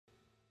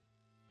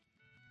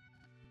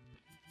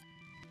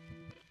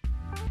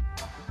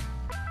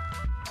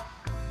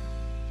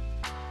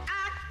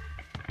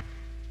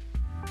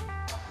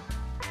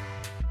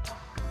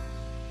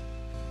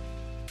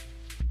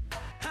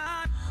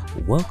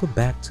Welcome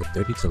back to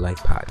 30 to Life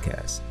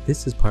podcast.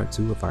 This is part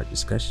 2 of our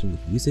discussion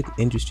with music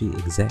industry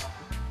exec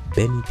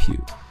Benny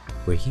Pugh,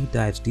 where he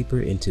dives deeper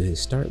into his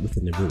start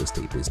within the real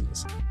estate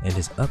business and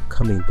his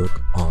upcoming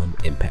book on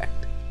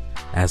impact.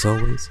 As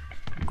always,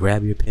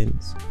 grab your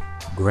pens,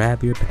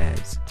 grab your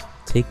pads,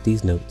 take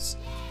these notes,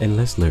 and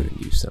let's learn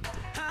you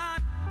something.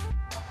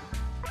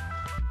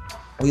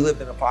 We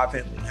lived in a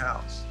 5-family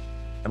house,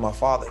 and my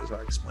father, as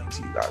I explained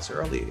to you guys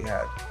earlier, he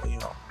had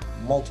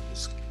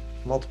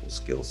multiple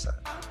skill sets.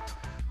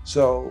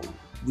 So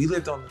we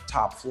lived on the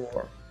top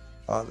floor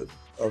of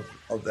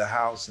the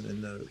house, and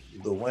in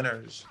the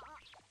winters,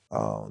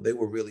 they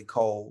were really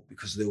cold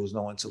because there was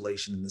no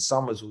insulation. In the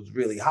summers, it was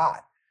really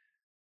hot.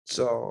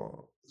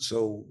 So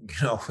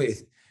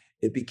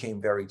it became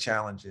very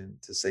challenging,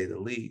 to say the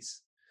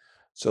least.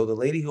 So the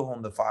lady who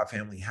owned the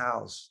 5-family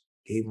house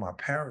gave my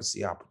parents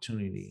the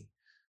opportunity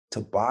to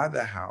buy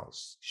the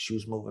house. She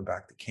was moving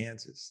back to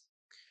Kansas.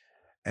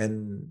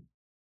 And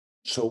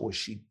so what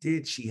she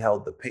did, she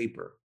held the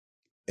paper.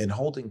 And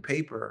holding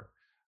paper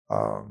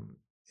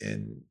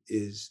and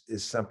is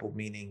simple,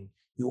 meaning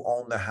you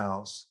own the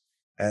house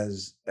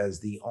as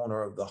the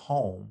owner of the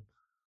home,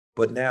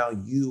 but now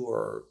you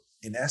are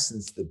in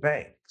essence the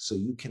bank. So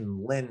you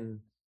can lend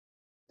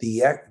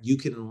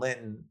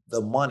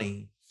the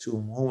money to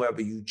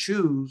whomever you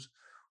choose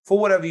for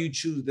whatever you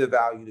choose the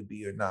value to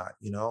be or not.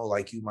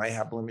 Like you might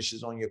have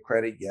blemishes on your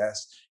credit,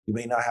 yes. You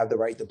may not have the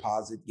right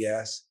deposit,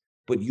 yes.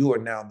 But you are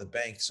now the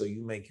bank, so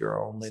you make your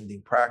own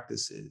lending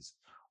practices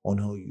on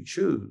who you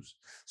choose.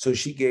 So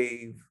she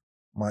gave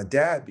my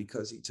dad,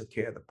 because he took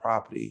care of the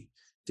property,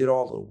 did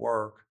all the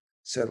work,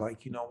 said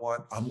like, you know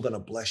what, I'm gonna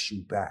bless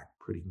you back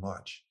pretty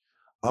much.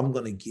 I'm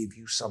gonna give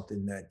you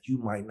something that you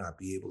might not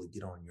be able to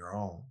get on your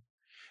own.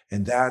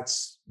 And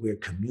that's where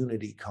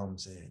community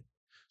comes in.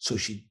 So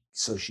she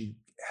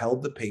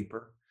held the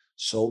paper,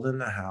 sold in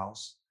the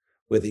house,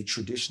 where they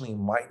traditionally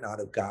might not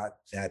have got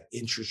that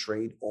interest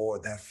rate or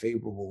that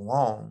favorable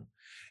loan.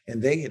 And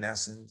they, in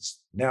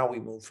essence, now we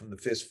move from the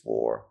 5th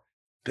floor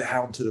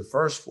down to the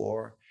 1st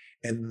floor,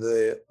 and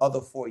the other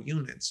 4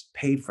 units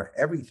paid for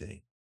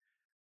everything,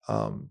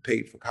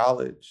 paid for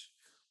college,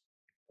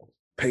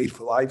 paid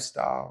for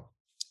lifestyle.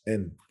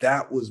 And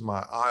that was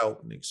my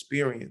eye-opening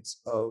experience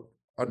of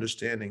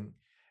understanding,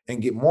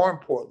 and get more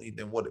importantly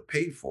than what it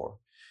paid for,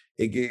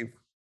 it gave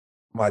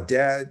my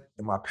dad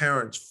and my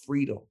parents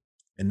freedom.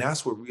 And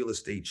that's what real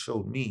estate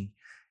showed me,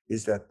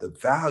 is that the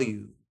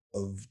value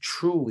of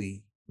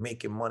truly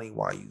making money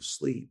while you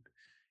sleep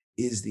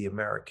is the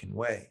American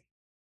way.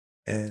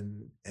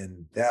 And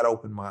that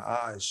opened my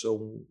eyes.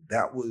 So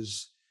that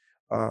was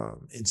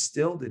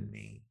instilled in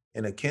me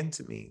and akin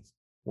to me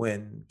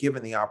when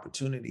given the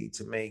opportunity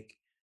to make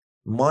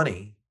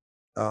money,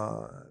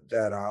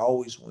 that I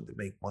always wanted to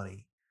make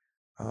money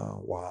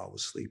while I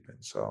was sleeping.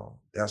 So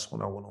that's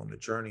when I went on the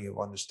journey of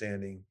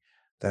understanding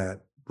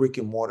that brick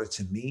and mortar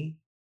to me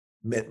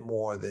meant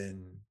more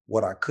than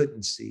what I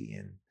couldn't see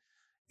in,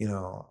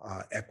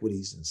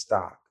 equities and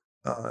stock.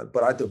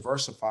 But I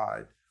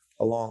diversified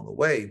along the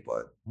way.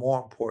 But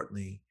more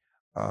importantly,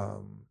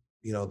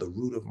 the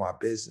root of my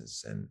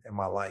business and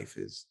my life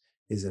is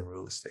in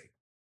real estate.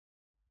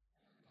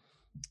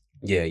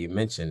 Yeah, you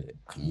mentioned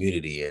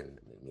community, and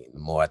the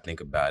more I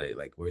think about it,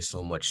 like we're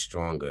so much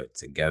stronger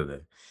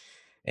together.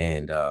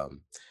 And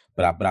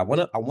but I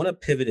wanna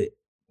pivot it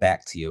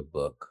back to your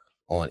book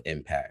on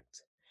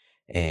impact.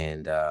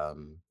 And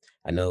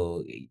I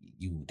know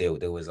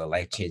there was a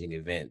life-changing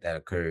event that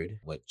occurred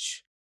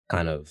which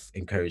kind of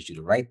encouraged you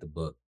to write the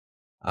book.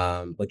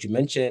 But you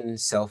mentioned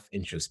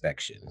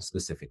self-introspection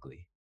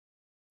specifically.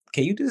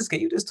 Can you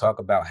just talk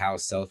about how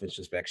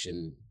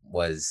self-introspection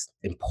was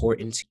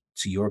important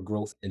to your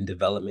growth and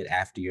development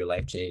after your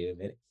life-changing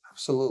event?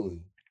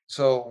 Absolutely.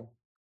 So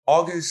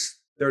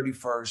August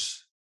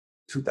 31st,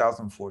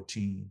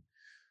 2014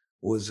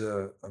 was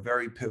a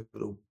very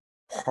pivotal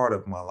part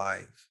of my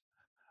life.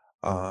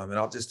 And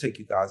I'll just take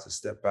you guys a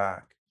step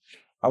back.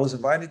 I was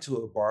invited to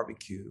a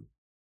barbecue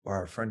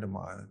by a friend of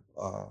mine,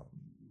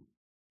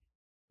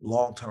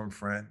 long-term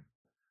friend.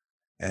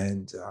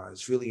 And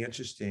it's really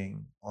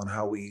interesting on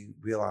how we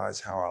realize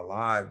how our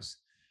lives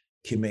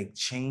can make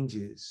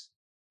changes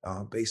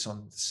based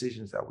on the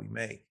decisions that we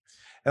make.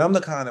 And I'm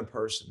the kind of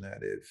person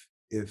that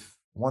if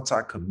once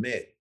I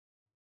commit,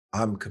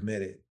 I'm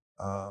committed.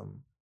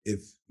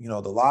 If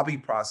the lobby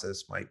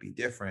process might be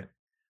different,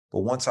 but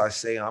once I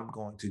say I'm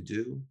going to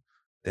do,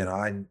 then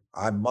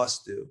I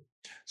must do.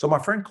 So my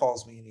friend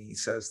calls me and he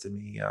says to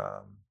me,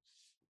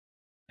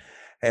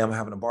 "Hey, I'm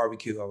having a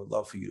barbecue. I would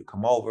love for you to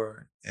come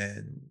over."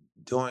 And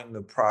during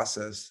the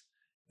process,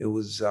 it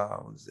was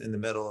in the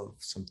middle of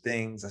some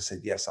things. I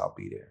said, "Yes, I'll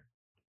be there."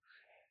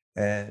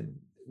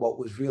 And what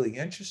was really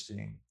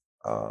interesting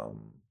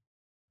um,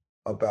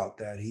 about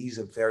that, he's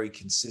a very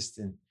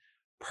consistent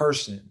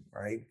person,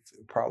 right?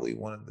 Probably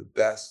one of the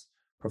best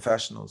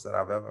professionals that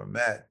I've ever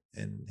met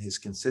in his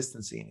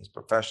consistency and his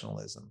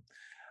professionalism.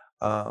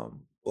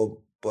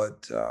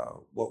 But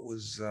what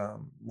was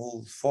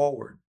moved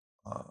forward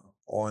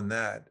on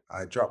that,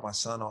 I dropped my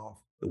son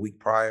off the week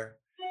prior.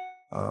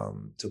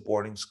 to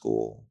boarding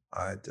school.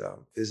 I'd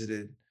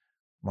visited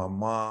my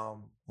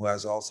mom, who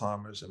has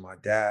Alzheimer's, and my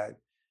dad,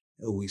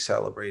 who we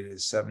celebrated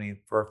his 70th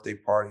birthday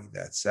party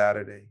that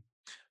Saturday.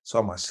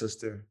 Saw my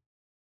sister,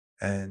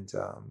 and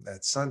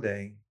that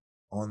Sunday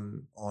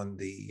on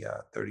the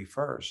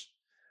 31st,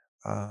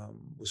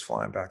 was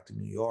flying back to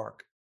New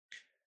York,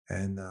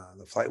 and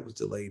the flight was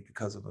delayed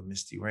because of a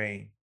misty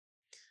rain.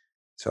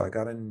 So I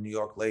got into New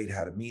York late,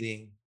 had a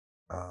meeting,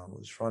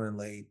 was running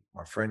late.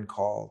 My friend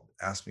called,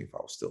 asked me if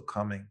I was still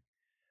coming.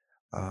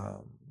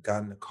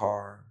 Got in the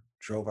car,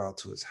 drove out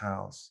to his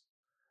house,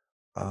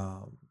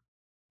 um,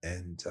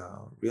 and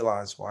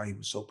realized why he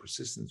was so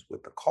persistent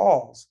with the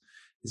calls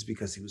is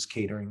because he was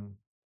catering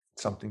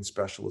something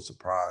special, a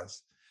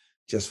surprise,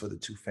 just for the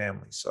two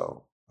families.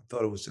 So I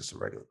thought it was just a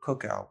regular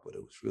cookout, but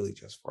it was really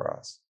just for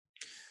us.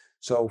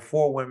 So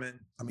four women,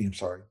 I mean, I'm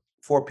sorry,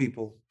 four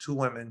people, two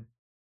women,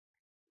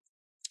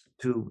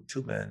 two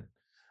men,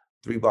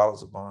 three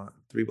bottles of wine.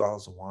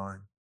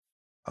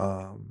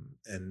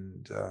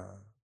 And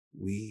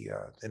we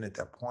then at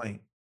that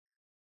point,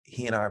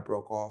 he and I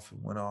broke off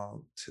and went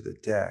on to the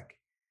deck.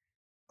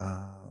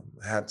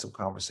 Had some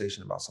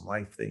conversation about some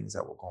life things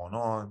that were going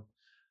on.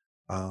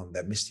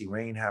 That misty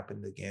rain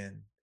happened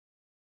again.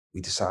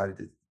 We decided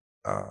to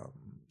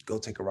go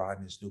take a ride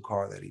in his new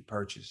car that he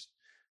purchased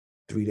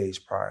 3 days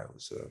prior. It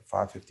was a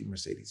 550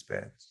 Mercedes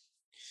Benz.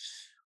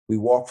 We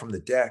walked from the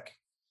deck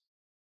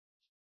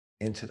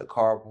into the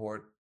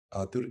carport,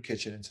 through the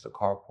kitchen into the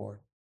carport,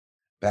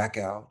 back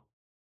out.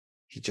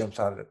 He jumps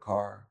out of the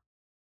car,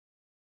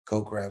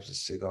 go grabs a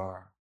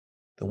cigar.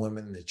 The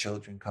women and the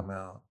children come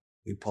out.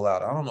 We pull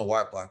out. I don't know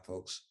why black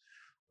folks,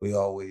 we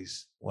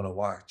always want to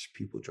watch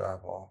people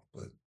drive off,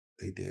 but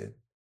they did.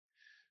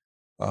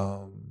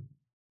 Um,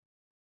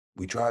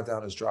 we drive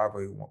down his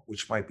driveway,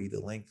 which might be the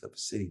length of a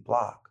city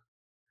block,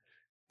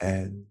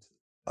 and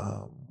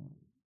um,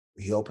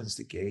 he opens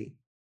the gate.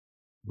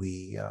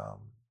 We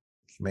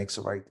he makes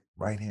a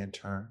right hand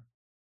turn.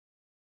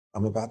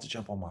 I'm about to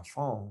jump on my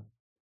phone,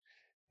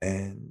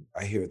 and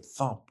I hear a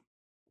thump,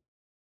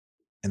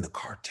 and the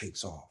car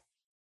takes off.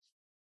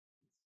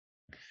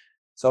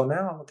 So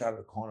now I look out of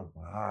the corner of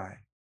my eye,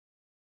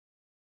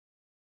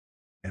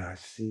 and I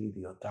see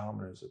the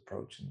odometer is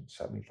approaching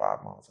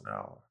 75 miles an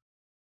hour.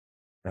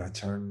 And I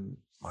turn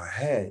my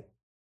head,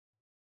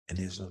 and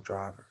there's no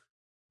driver.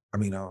 I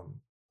mean,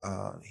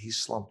 he's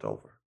slumped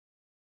over,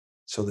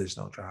 so there's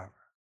no driver.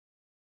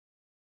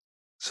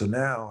 So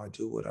now I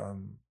do what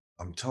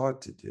I'm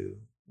taught to do,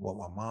 what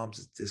my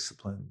mom's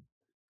disciplined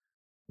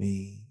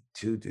me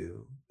to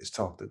do, is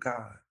talk to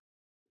God.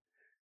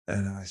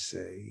 And I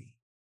say,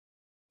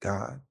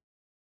 God,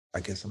 I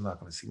guess I'm not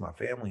going to see my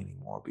family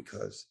anymore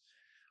because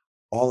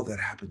all of that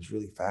happens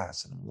really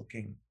fast. And I'm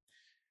looking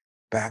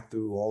back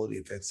through all of the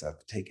events that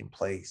have taken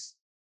place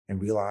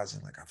and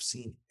realizing like I've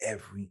seen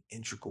every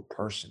integral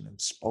person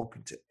and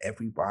spoken to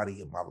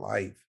everybody in my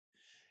life.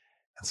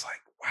 It's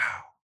like,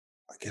 wow,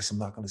 I guess I'm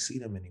not going to see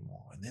them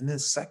anymore. And then the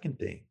second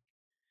thing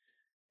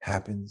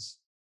happens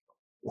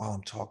while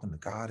I'm talking to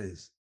God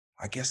is,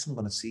 I guess I'm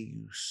going to see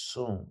you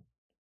soon.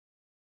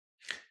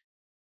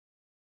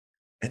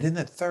 And then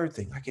the third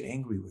thing, I get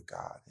angry with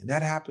God. And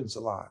that happens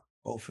a lot,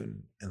 both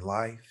in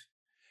life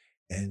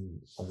and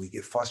when we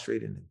get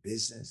frustrated in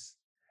business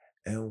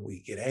and we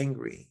get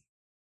angry.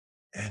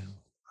 And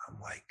I'm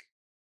like,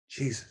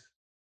 Jesus,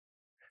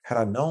 had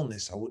I known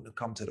this, I wouldn't have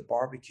come to the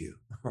barbecue,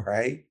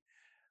 right?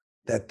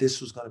 That this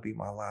was going to be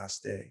my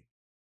last day.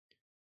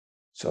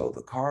 So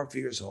the car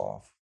veers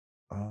off.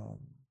 Um,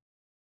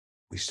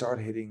 we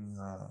start hitting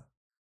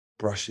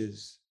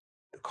brushes.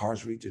 The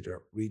car's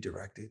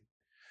redirected.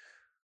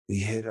 We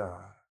hit a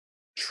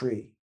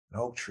tree, an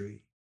oak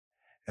tree,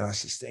 and I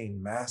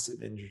sustained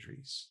massive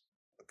injuries,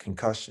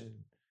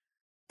 concussion,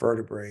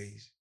 vertebrae,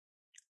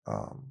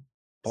 um,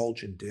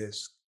 bulging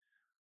disc,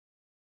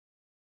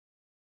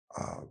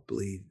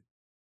 bleed,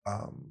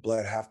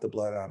 bled half the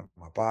blood out of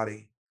my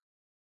body,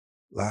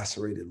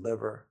 lacerated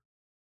liver,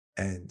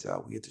 and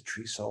we hit the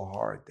tree so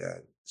hard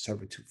that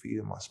severed 2 feet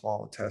of my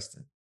small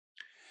intestine.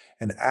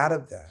 And out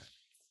of that,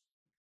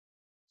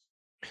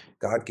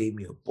 God gave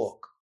me a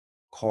book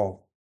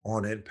called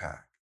On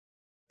Impact,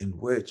 in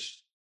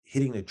which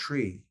hitting a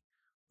tree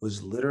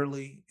was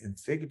literally and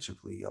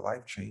figuratively a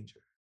life changer.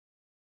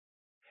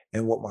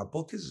 And what my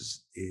book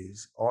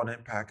is On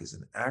Impact is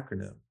an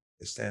acronym.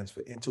 It stands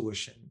for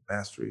Intuition,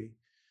 Mastery,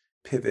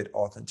 Pivot,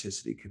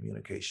 Authenticity,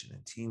 Communication,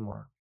 and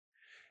Teamwork.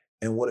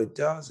 And what it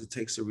does, it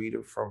takes the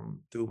reader from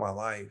through my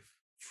life,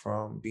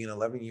 from being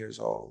 11 years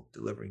old,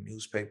 delivering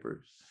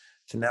newspapers,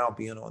 to now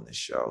being on this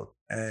show.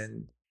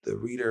 And the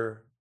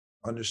reader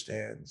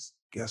understands,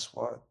 guess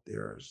what?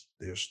 There's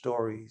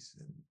stories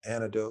and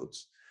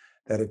anecdotes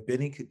that if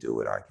Benny could do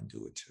it, I can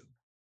do it too.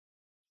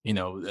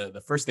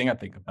 The first thing I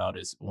think about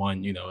is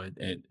one,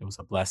 it was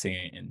a blessing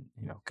and,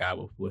 God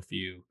was with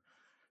you,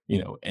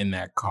 in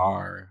that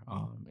car,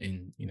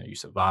 and, you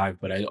survived.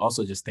 But I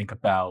also just think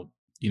about,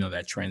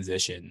 that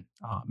transition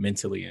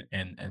mentally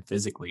and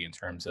physically in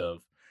terms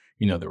of,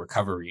 the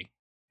recovery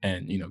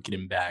and,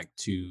 getting back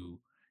to,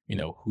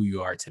 who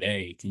you are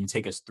today. Can you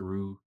take us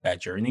through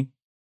that journey?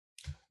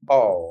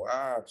 Oh,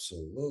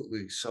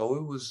 absolutely. So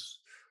it was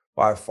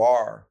by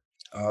far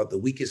the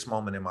weakest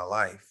moment in my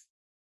life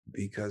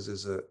because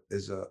as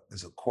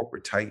a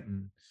corporate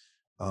titan,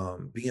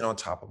 being on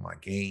top of my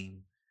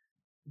game,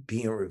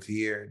 being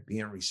revered,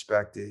 being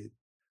respected,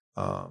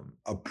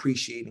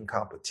 appreciating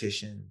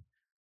competition.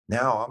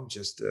 Now I'm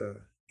just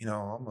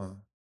I'm a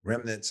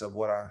remnants of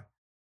what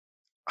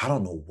I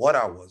don't know what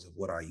I was of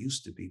what I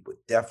used to be, but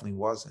definitely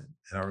wasn't.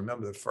 And I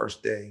remember the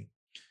first day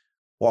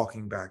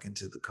walking back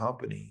into the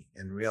company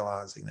and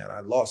realizing that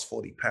I lost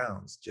 40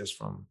 pounds just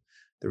from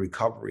the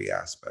recovery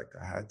aspect.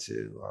 I had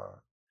to,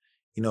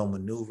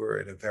 maneuver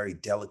in a very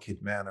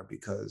delicate manner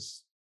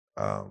because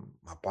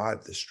my body,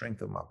 the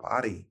strength of my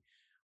body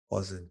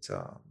wasn't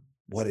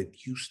what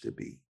it used to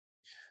be.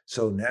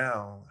 So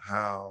now,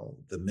 how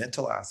the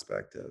mental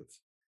aspect of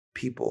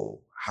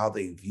people, how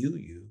they view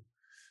you,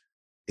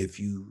 if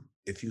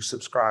you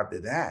subscribe to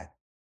that,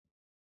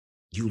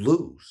 you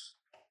lose.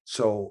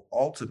 So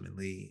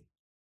ultimately,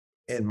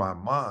 in my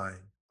mind,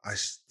 I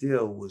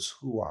still was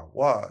who I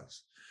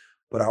was,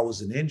 but I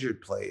was an injured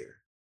player.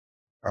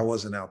 I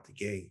wasn't out the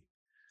gate.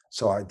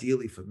 So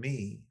ideally for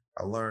me,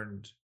 I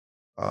learned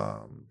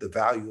the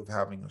value of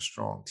having a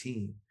strong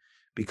team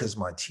because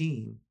my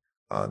team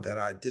that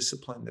I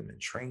disciplined them and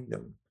trained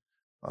them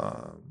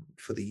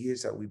for the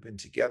years that we've been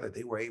together,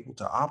 they were able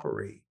to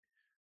operate,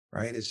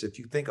 right? It's if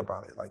you think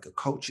about it, like a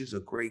coach is a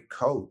great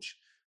coach,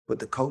 but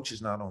the coach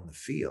is not on the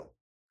field,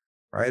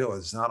 right? Or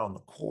it's not on the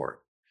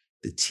court.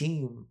 The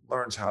team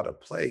learns how to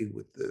play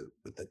with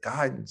the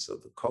guidance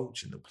of the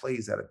coach and the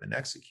plays that have been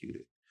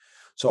executed.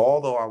 So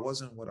although I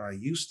wasn't what I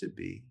used to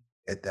be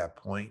at that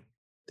point,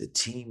 the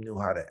team knew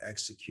how to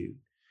execute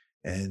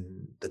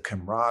and the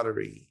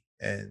camaraderie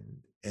and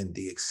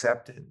the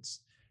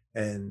acceptance.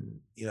 And,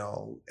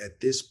 at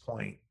this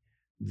point,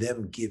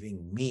 them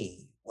giving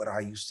me what I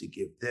used to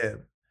give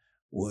them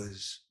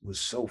was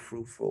so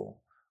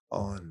fruitful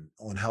on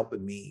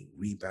helping me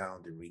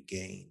rebound and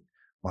regain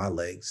my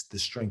legs, the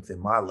strength in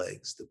my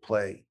legs to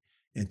play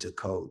and to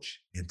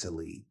coach and to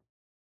lead.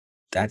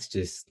 That's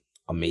just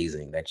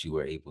amazing that you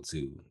were able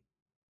to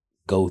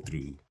go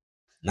through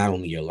not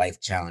only your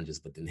life challenges,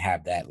 but then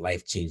have that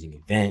life changing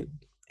event.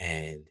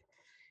 And,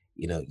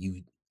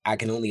 you, I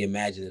can only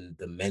imagine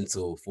the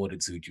mental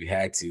fortitude you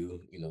had to,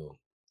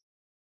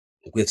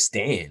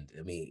 withstand.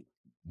 I mean,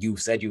 you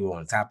said you were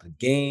on top of the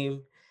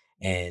game,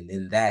 and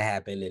then that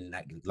happened, and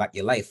like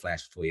your life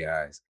flashed before your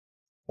eyes.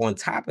 On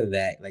top of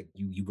that, like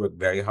you work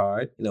very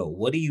hard.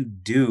 What do you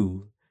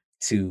do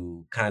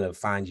to kind of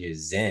find your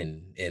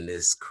zen in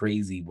this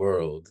crazy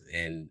world,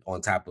 and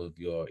on top of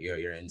your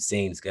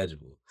insane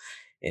schedule,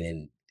 and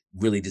then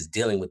really just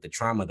dealing with the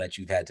trauma that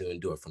you've had to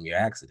endure from your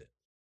accident?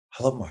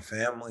 I love my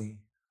family.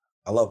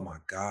 I love my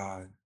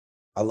God.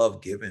 I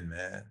love giving,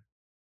 man.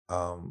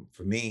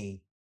 For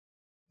me,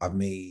 I've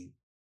made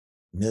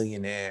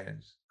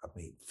millionaires. I've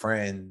made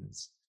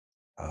friends.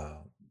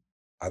 Um,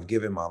 I've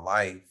given my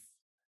life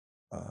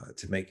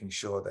to making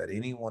sure that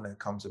anyone that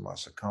comes in my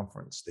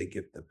circumference, they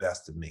get the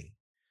best of me.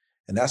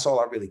 And that's all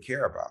I really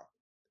care about.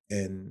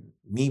 And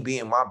me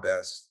being my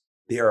best,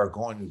 there are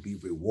going to be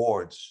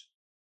rewards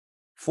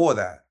for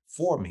that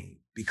for me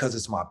because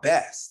it's my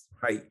best,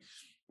 right?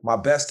 My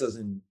best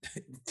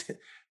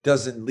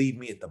doesn't leave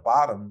me at the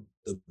bottom.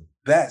 The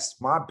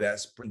best, my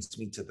best brings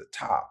me to the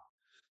top.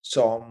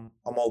 So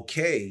I'm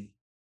okay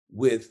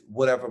with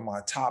whatever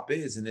my top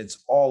is and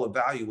it's all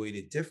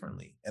evaluated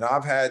differently. And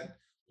I've had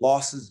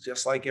losses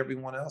just like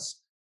everyone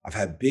else. I've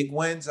had big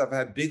wins, I've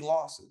had big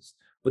losses,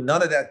 but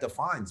none of that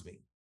defines me,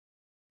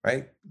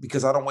 right?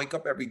 Because I don't wake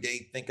up every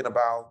day thinking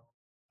about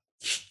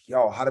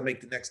how to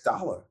make the next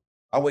dollar.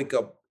 I wake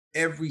up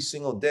every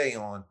single day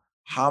on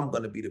how I'm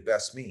going to be the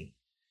best me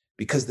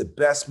because the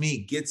best me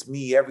gets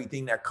me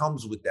everything that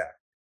comes with that.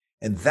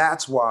 And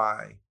that's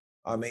why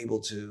I'm able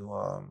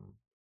to,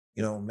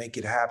 make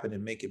it happen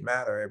and make it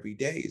matter every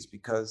day is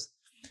because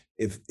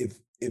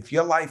if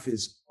your life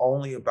is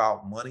only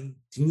about money,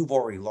 then you've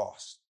already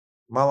lost.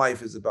 My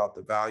life is about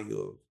the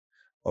value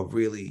of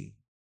really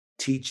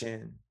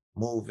teaching,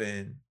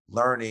 moving,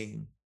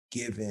 learning,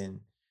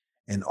 giving,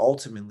 and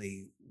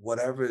ultimately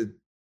whatever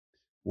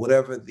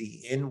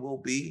the end will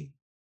be,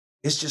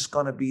 it's just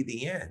going to be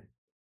the end.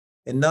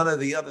 And none of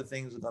the other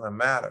things are going to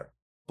matter.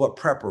 But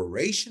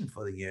preparation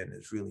for the end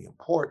is really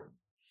important.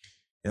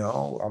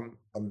 I'm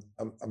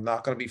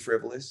not going to be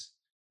frivolous.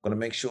 I'm going to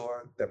make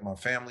sure that my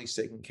family's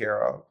taken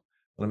care of.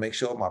 I'm going to make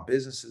sure my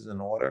business is in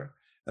order,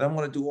 and I'm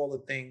going to do all the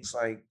things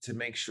like to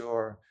make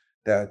sure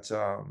that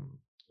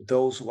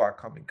those who I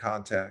come in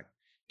contact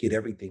get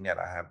everything that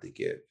I have to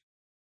give,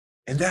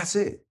 and that's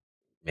it.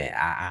 Man,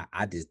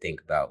 I just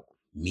think about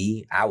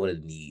me. I would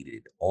have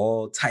needed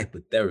all type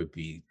of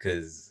therapy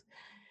because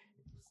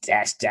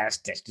that's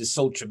just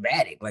so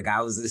traumatic. Like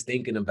I was just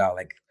thinking about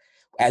like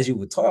as you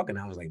were talking,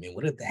 I was like, man,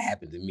 what if that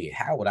happened to me?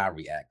 How would I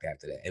react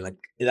after that?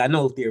 And I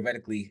know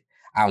theoretically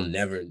I'll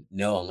never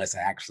know unless I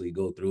actually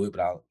go through it,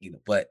 but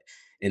but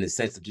in the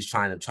sense of just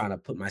trying to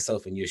put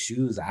myself in your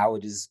shoes, I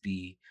would just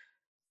be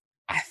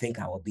I think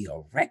I would be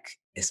a wreck,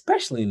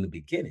 especially in the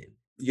beginning.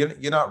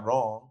 You're not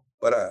wrong,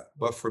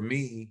 but for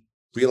me,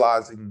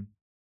 realizing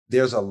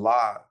there's a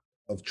lot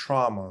of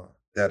trauma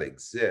that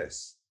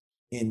exists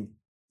in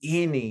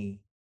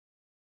any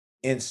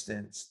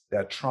instance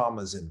that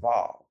trauma is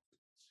involved,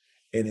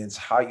 and it's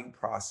how you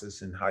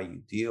process and how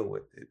you deal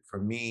with it. For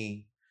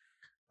me,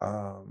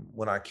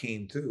 when I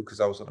came through, because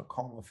I was in a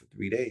coma for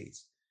 3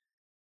 days,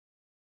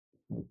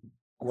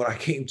 when I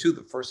came to,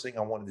 the first thing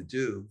I wanted to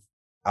do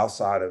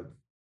outside of,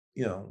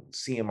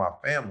 seeing my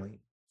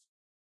family,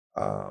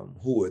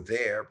 who were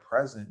there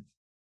present,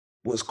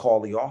 was call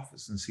the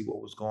office and see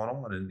what was going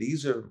on. And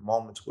these are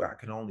moments where I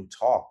can only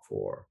talk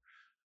for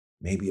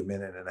maybe a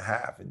minute and a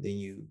half, and then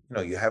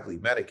you're heavily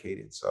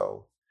medicated,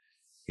 so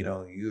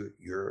you're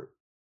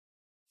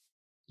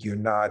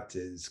not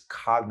as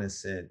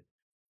cognizant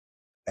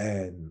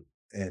and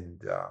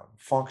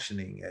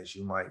functioning as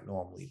you might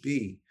normally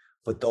be.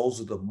 But those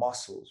are the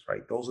muscles,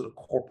 right? Those are the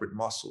corporate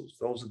muscles.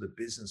 Those are the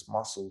business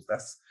muscles.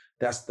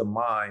 That's the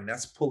mind.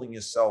 That's pulling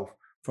yourself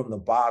from the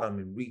bottom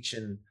and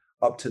reaching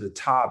up to the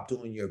top,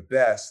 doing your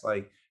best.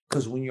 Like,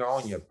 because when you're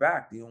on your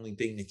back, the only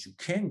thing that you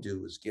can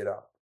do is get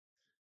up.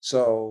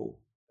 So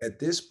at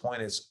this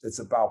point, it's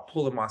about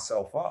pulling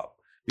myself up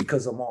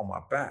because I'm on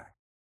my back.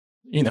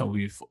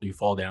 You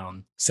fall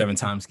down 7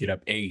 times, get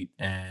up 8,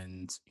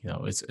 and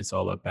it's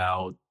all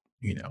about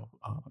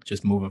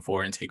just moving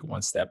forward and taking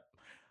one step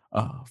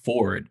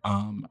forward.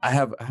 I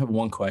have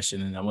one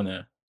question, and I want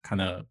to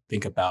kind of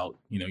think about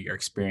your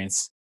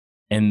experience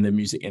in the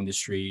music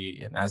industry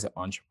and as an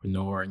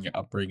entrepreneur and your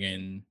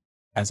upbringing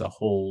as a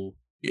whole.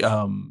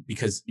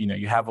 Because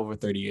you have over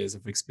 30 years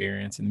of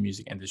experience in the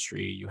music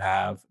industry. You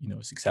have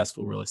a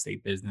successful real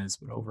estate business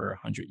with over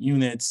 100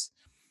 units.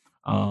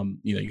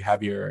 You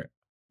have your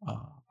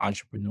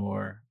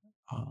entrepreneur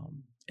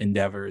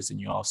endeavors, and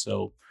you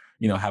also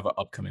have an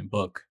upcoming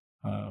book.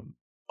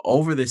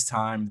 Over this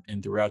time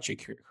and throughout your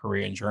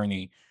career and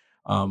journey,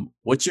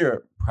 what's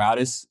your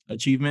proudest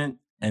achievement,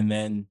 and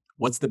then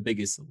what's the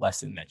biggest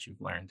lesson that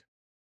you've learned?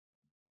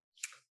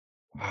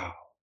 Wow.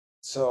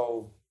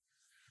 So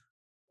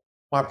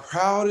my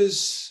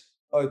proudest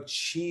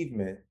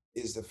achievement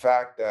is the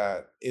fact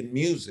that in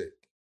music,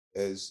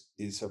 is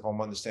if I'm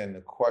understanding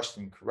the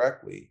question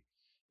correctly,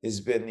 has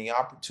been the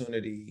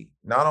opportunity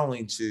not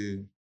only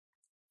to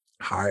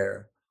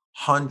hire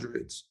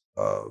hundreds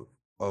of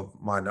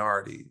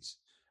minorities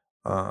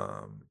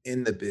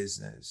in the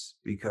business,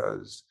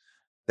 because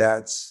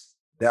that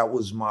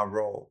was my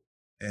role,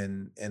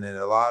 and in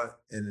a lot of,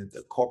 in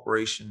the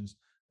corporations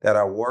that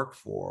I work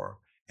for,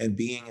 and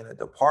being in a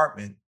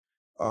department,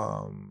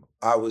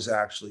 I was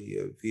actually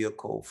a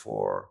vehicle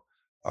for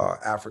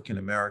African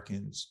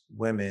Americans,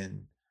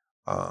 women,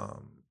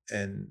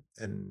 and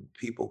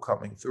people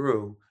coming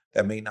through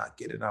that may not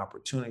get an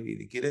opportunity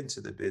to get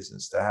into the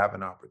business, to have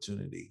an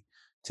opportunity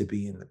to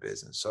be in the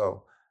business.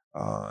 So,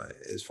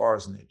 as far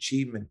as an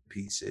achievement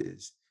piece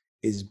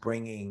is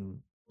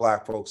bringing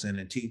Black folks in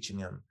and teaching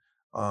them,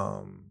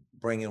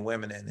 bringing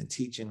women in and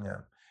teaching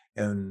them,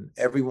 and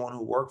everyone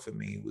who worked for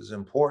me was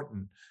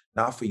important.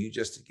 Not for you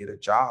just to get a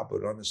job,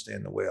 but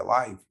understand the way of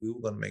life. We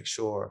were going to make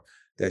sure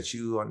that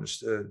you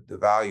understood the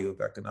value of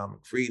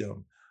economic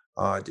freedom.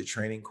 Did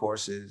training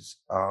courses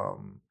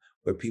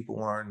where people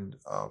learned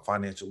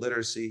financial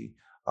literacy.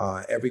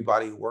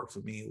 Everybody who worked for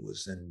me,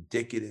 was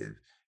indicative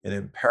and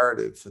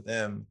imperative for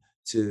them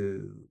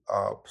to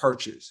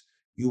purchase.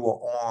 You were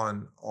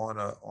on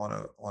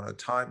a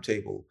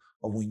timetable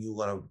of when you're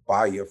going to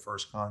buy your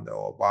first condo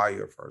or buy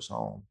your first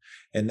home.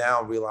 And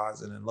now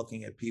realizing and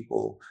looking at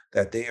people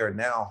that they are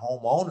now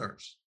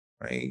homeowners,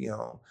 right?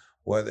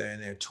 Whether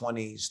in their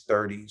 20s,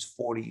 30s,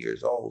 40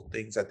 years old,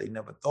 things that they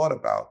never thought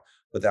about,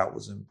 but that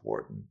was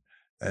important.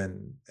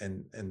 And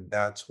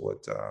that's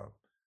what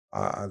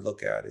I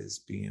look at as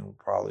being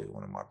probably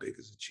one of my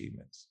biggest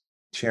achievements,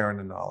 sharing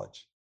the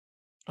knowledge.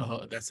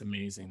 Oh, that's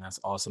amazing. That's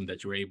awesome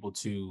that you're able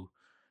to,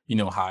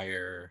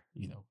 hire,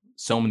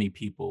 so many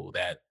people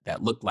that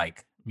look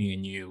like me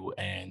and you,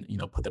 and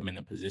put them in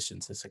a position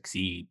to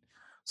succeed.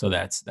 So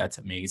that's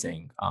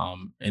amazing.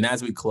 And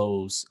as we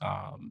close,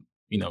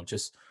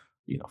 just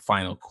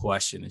final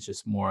question. It's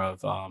just more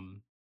of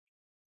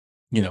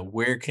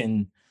where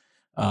can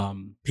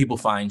people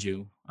find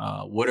you?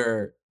 What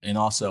are and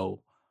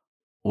also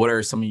what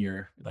are some of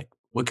your like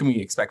what can we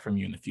expect from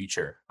you in the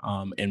future?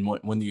 And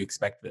when do you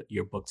expect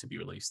your book to be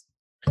released?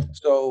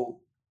 So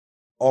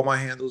all my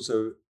handles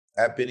are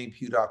at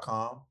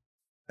bennypugh.com,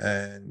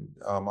 and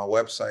my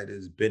website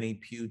is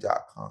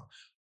bennypugh.com.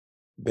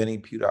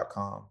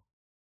 bennypugh.com.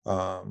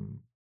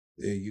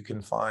 You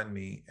can find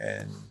me,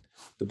 and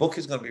the book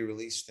is going to be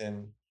released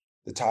in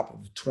the top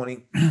of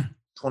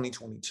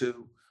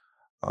 2022.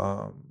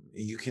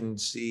 You can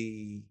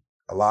see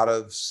a lot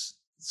of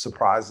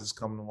surprises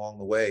coming along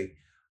the way.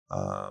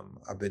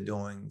 I've been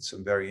doing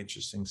some very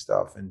interesting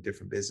stuff in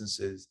different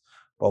businesses,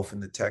 both in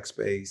the tech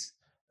space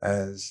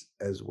as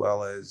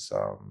well as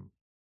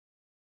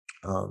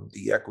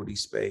the equity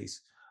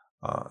space.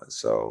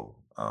 So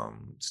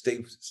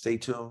stay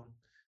tuned,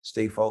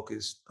 stay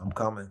focused. I'm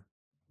coming.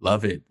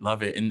 Love it,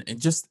 love it, and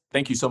just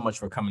thank you so much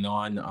for coming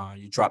on.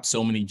 You dropped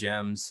so many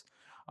gems,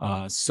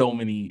 so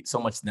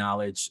much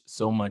knowledge,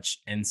 so much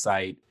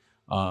insight.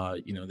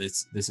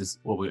 This is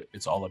what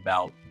it's all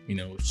about.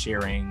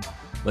 Sharing,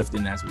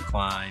 lifting as we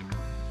climb,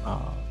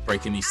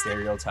 breaking these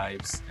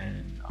stereotypes,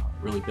 and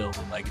really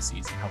building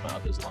legacies and helping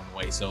others along the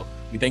way. So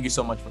we thank you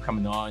so much for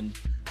coming on.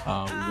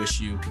 We wish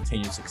you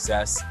continued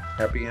success.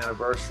 Happy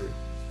anniversary.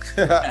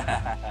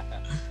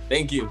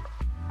 Thank you.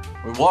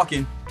 We're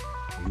walking.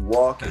 You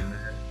walking,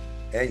 man.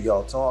 And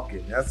y'all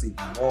talking. That's even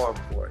more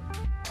important.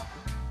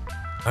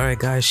 All right,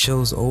 guys,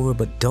 show's over,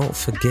 but don't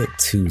forget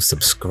to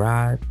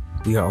subscribe.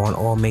 We are on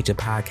all major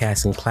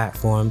podcasting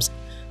platforms.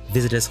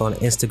 Visit us on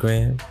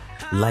Instagram.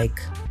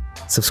 Like,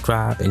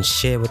 subscribe, and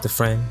share with a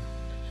friend.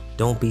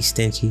 Don't be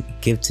stingy.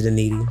 Give to the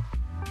needy.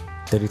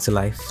 30 to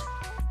life.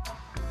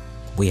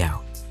 We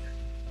out.